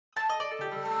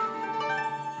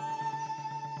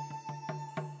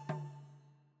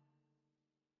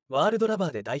ワールドラ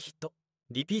バーで大ヒット、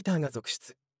リピーターが続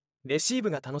出、レシーブ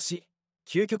が楽しい、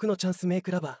究極のチャンスメイ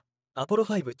クラバー、アポロ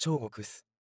5超極薄。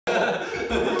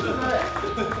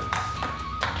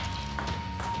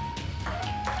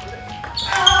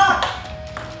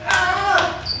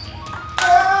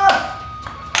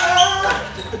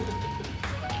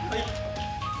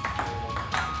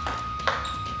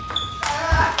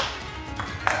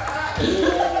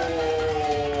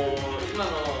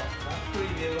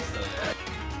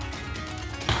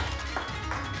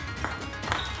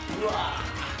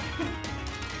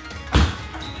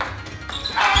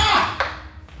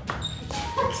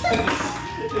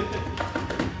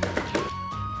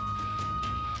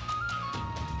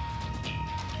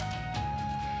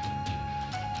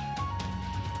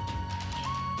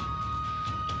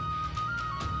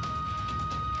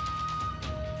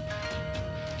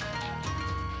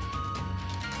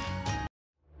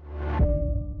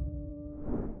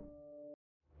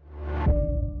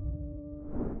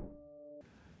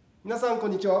皆さんこ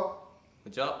んにちは。こん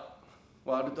にちは。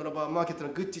ワールドラバーマーケット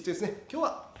のグッチーとですね、今日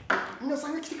は皆さ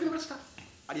んが来てくれました。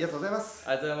ありがとうございます。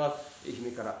ありがとうございます。愛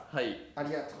媛からはい。あ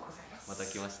りがとうございます。また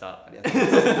来ました。ありがとうござ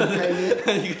います。2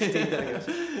回目来ていただきまし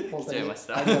た。来ちゃいまし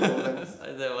た。ありがとうございます。あ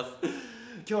りがとうございます。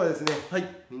今日はですね、は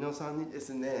い。美濃さんにで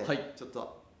すね、はい。ちょっ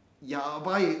とや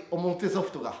ばい表ソ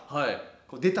フトがはい。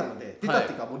こう出たので、出たっ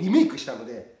ていうかもうリメイクしたの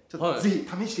で、ちょっとぜひ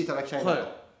試していただきたいなと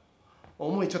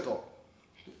思いちょっと。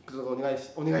お願い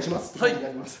しますって感じにな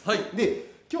ります。はい。で、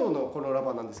今日のこのラ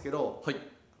バーなんですけど、はい。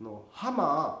ハ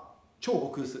マー超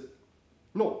極薄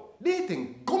の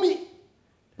 0.5 ミリ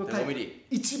のタイプ、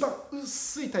一番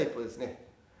薄いタイプをですね、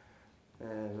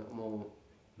も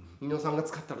う美濃さんが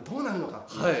使ったらどうなるのか、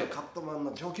はい、カットマン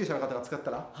の上級者の方が使った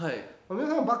ら、はい、皆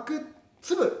さんはバック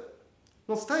粒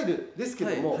のスタイルですけ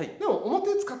ども、はいはい、でも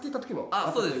表使っていた時も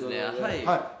あったということで、はい、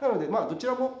なのでまあどち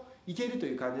らもいけると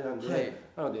いう感じなんで、はい、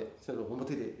なのでそれを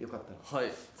表でよかったら、は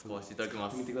い、使わせていただきま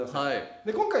す。見てください。はい、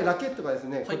で今回ラケットがです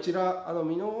ね、はい、こちら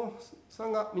美濃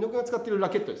君が使っている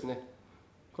ラケットですね。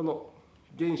この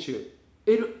原種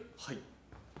L、はい、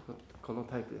この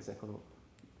タイプですね。この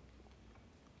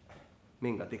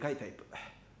面がでかいタイプ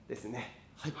ですね。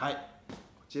はい、はい、こ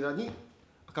ちらに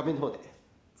赤面の方で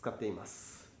使っていま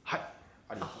す。はい、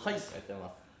ありがとうございます。はい、ありがとうござ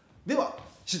います。では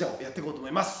指導をやっていこうと思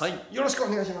います。はい、よろしくお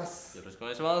願いします。よろしくお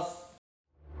願いします。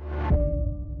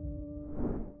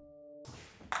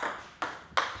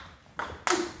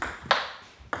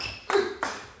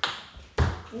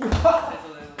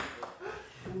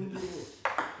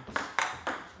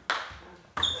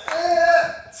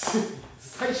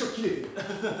最初切れてる。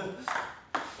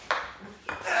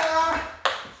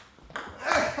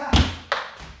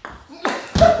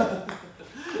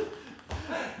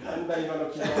なんだ今の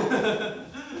切れ。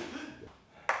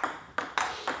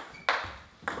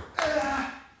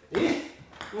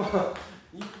もう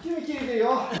一気に切れてる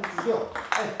よ。すごい。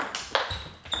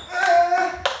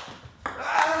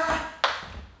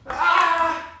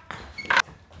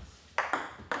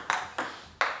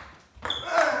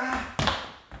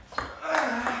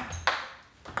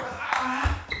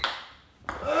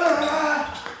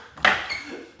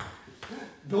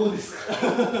どうですか。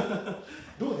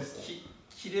どうですか。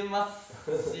切れま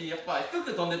すし、やっぱ低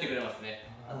く飛んでってくれますね。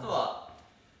あとは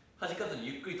弾かずに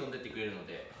ゆっくり飛んでってくれるの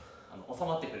で、収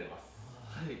まってくれます。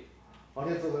はい。あ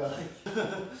りがとうございます。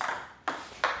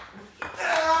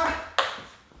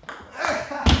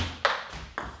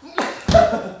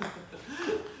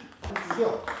すごい。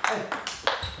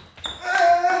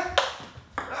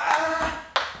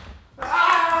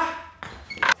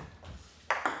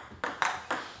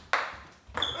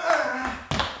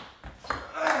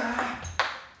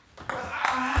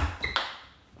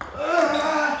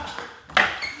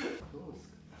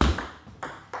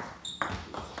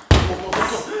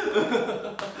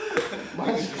マ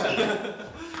ジか。そ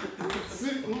うです。す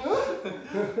み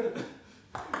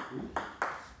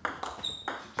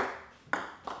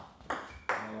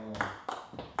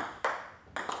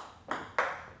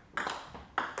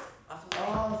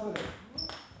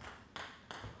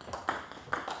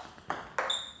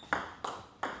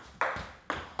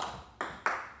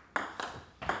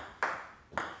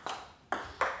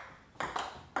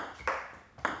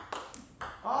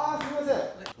ません。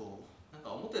なん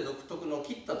か表独特の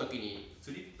切った時に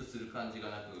スリップする感じが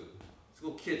なく、す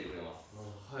ごく切れてくれます。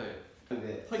はい。なん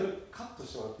で、それカット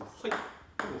してもらっていいです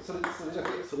か。はい。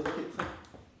それだけです。はい。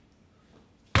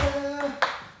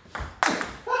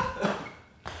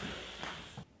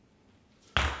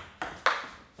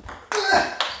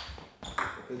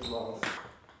いきます。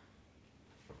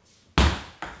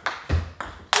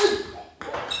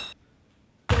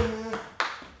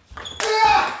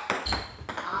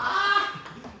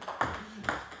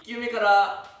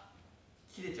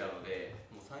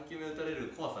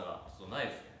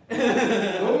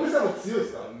ロングサーブ強いで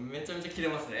すか？めちゃめちゃ切れ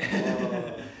ますね。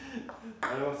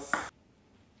あります。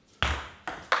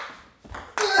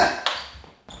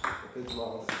いき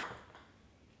ます。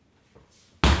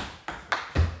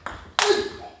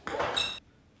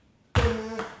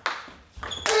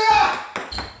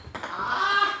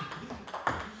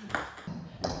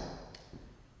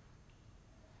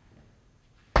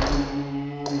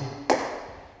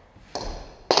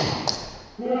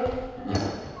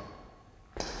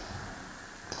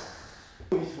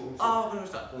ああ、わかりま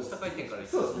した。下回転からで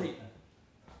す。そうですね。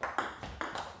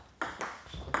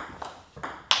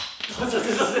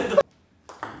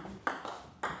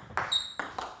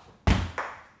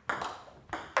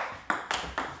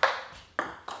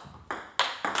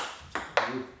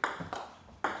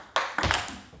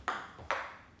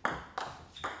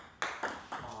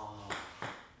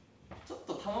ちょっ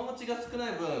と球持ちが少な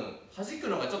い分、弾く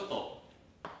のがちょっと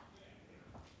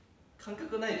感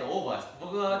覚ないとオーバー、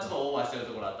僕はちょっとオーバーしてる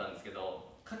ところあったんですけど、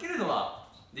かけるのは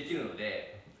できるの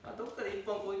で、どこかで一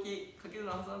本攻撃かける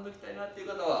の挟んでおきたいなっていう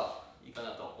方はいいか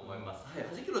なと思います。はい、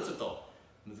弾くのちょっと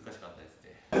難しかったです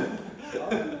ね。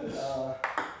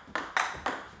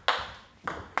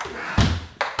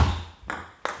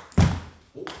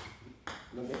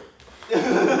なんで？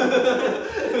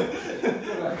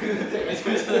めち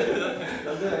ゃめちゃ楽だった。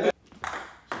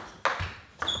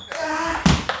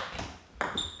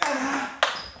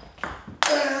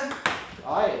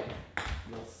はい。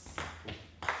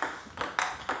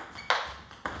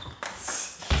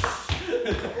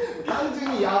単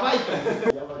純にやばいと思う。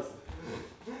やばいっす。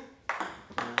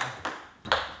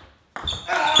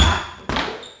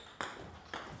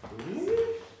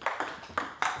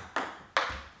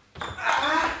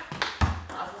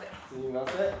すみま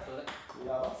せん。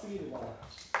やばすぎるな。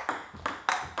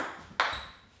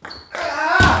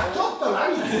ちょっと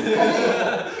何ですかね。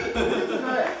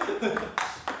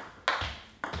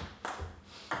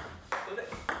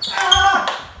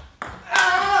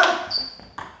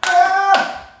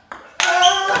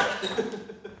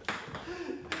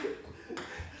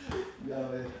や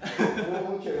べえ。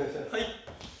もう大きくなっちゃう。はい。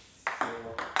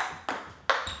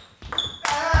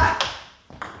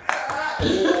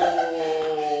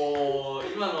おお、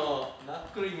今のナッ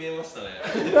クルに見えましたね。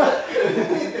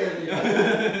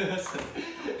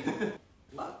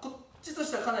こっちと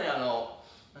してはかなりなんてい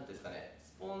うんですかね、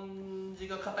スポンジ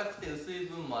が硬くて薄い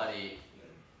分もあり、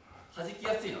弾き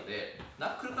やすいので、ナ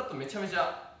ックルカットめちゃめち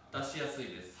ゃ出しやすい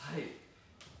です。はい。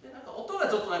で、なんか音が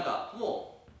ちょっとなんか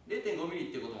もう 0.5 ミリ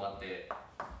っていうこともあって、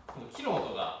この木の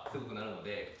音がすごくなるの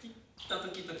で、切った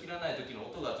時と切らない時の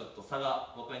音がちょっと差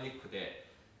が分かりにくくて、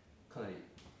かなり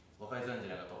分かりづらいんじ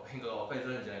ゃないかと、変化が分かり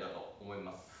づらいんじゃないかと思い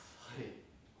ます。はい。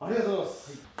ありがとうございま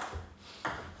す。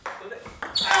それで、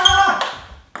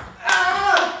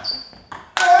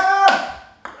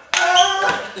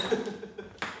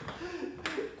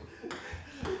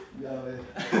やべえ。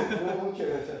もう大きくな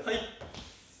っちゃう。はい。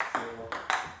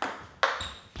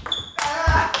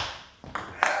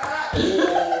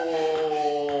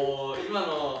おお、今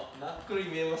のナックルに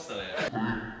見えましたね。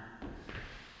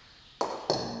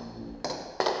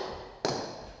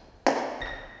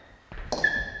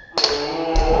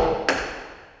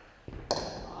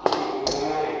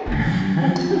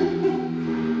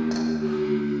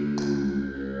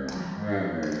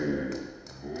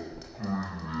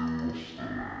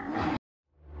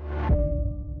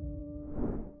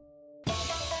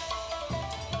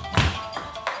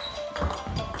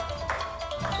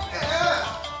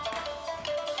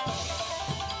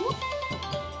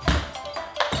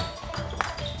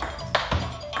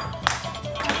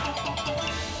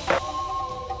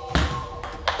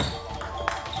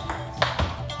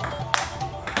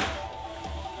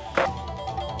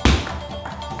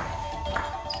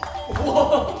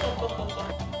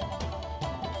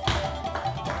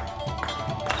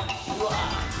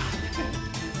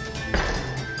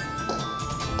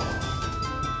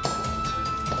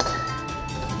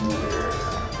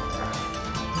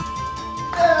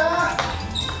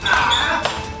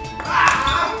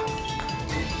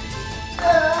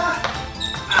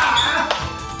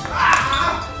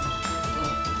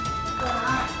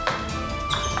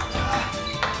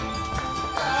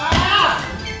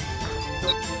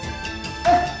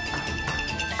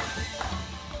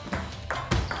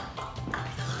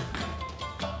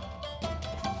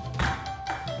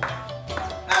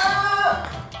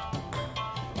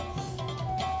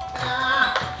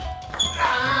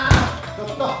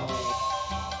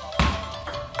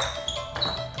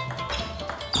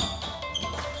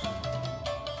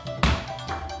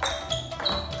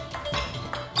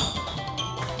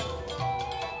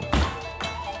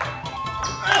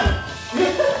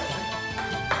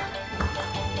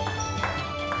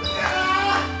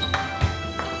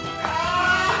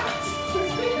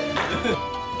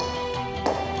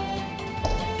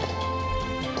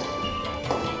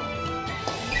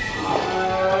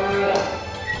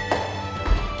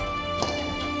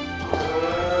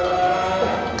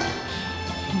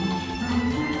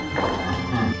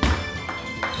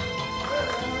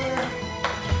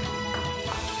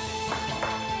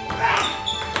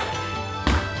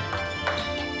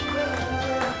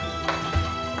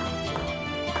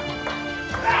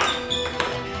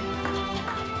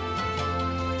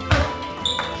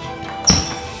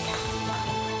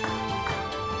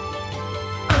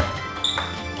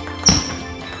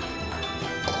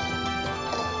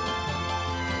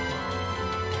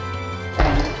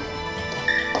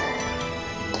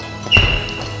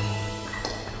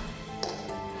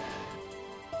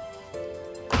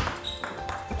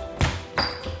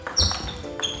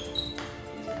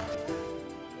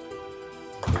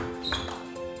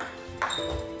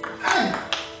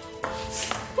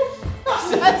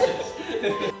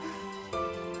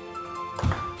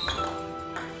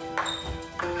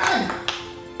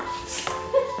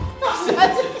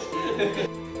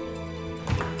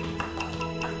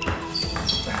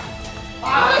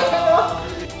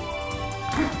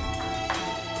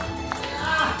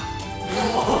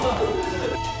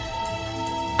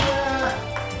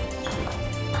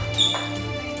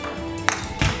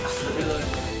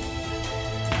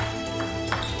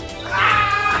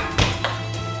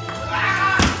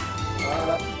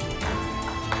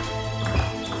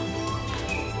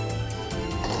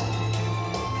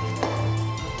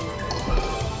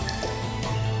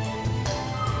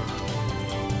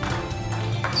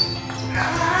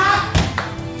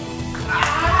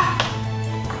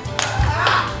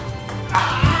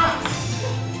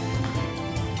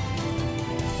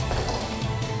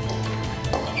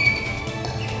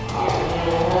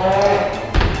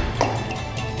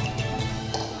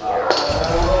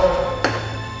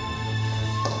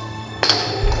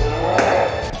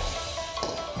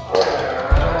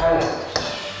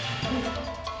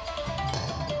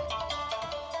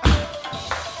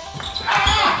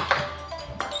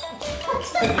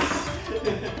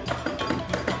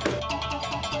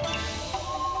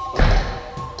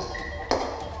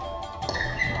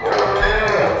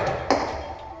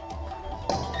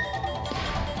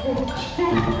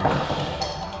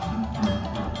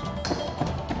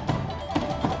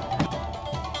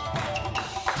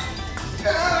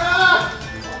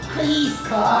いいっす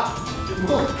か？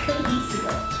もう一回いいっすか？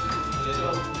ちょっ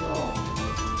と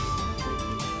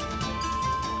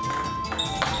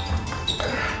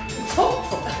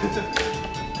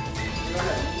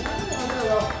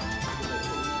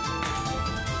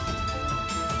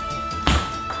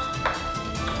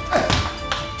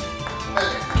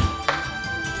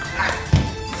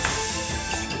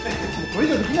これ以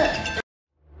上できない。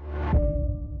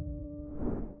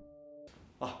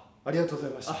ありがとうござ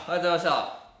いました。ありがとうございまし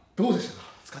た。どうでしたか？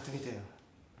使ってみて。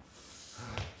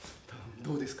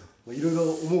どうですか？いろいろ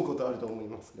思うことあると思い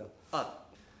ますが。やっ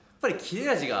ぱり切れ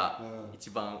味が一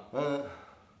番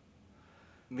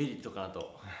メリットかな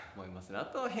と思いますね。あ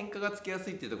とは変化がつけやす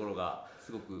いっていうところが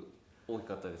すごく大き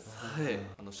かったです。はい。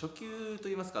初球と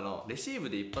いいますかレシーブ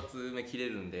で一発目切れ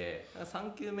るんで、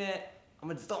3球目あん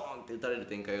まりズドーンって打たれる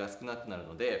展開が少なくなる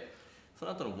ので、そ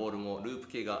の後のボールもループ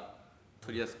系が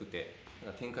取りやすくて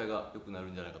展開が良くな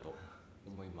るんじゃないかと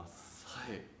思います。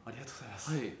はい。ありがとうございま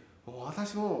す。はい。もう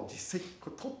私も実際こ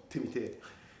れ取ってみて、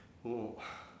も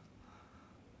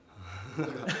うな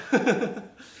んか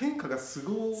変化がす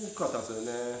ごかったですよ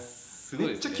ね。すごい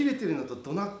ですね。めっちゃ切れてるのと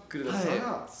ドナックルの差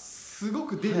がすご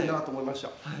く出るなと思いました。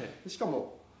はい。しか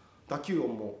も打球音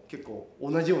も結構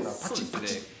同じようなパチッパ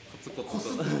チッこす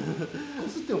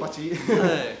ってもパチッ、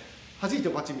弾いて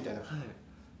もパチッみたいな感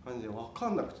じで分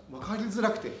かりづら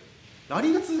くて、ラリ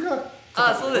ーが続かなかっ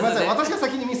た。そうですね。ごめんなさい、私が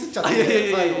先にミスっちゃっ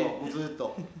て最後ずっ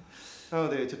と。なの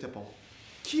でちょっとやっぱ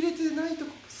切れてないと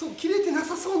こ、そう切れてな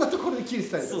さそうなところで切れて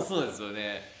たりとか。そうですよ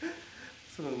ね。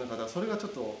その中でそれがちょ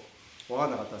っと分から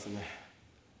なかったですね。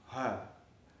は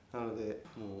い。なので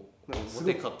もうモ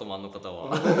テカットマンの方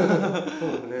はそうで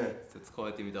すね。使わ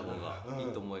れてみた方がい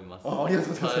いと思います。ありが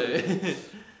とうございます。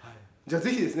じゃあ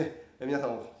ぜひですね、皆さん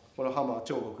もこのハマー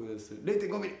超極薄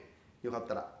 0.5 ミリよかっ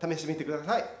たら試してみてくだ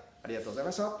さい。ありがとうござい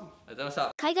ました。ありがとうございまし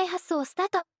た。海外発送をスター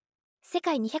ト。世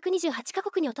界228カ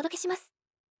国にお届けします。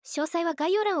詳細は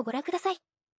概要欄をご覧ください。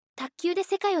卓球で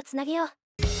世界をつなげよう。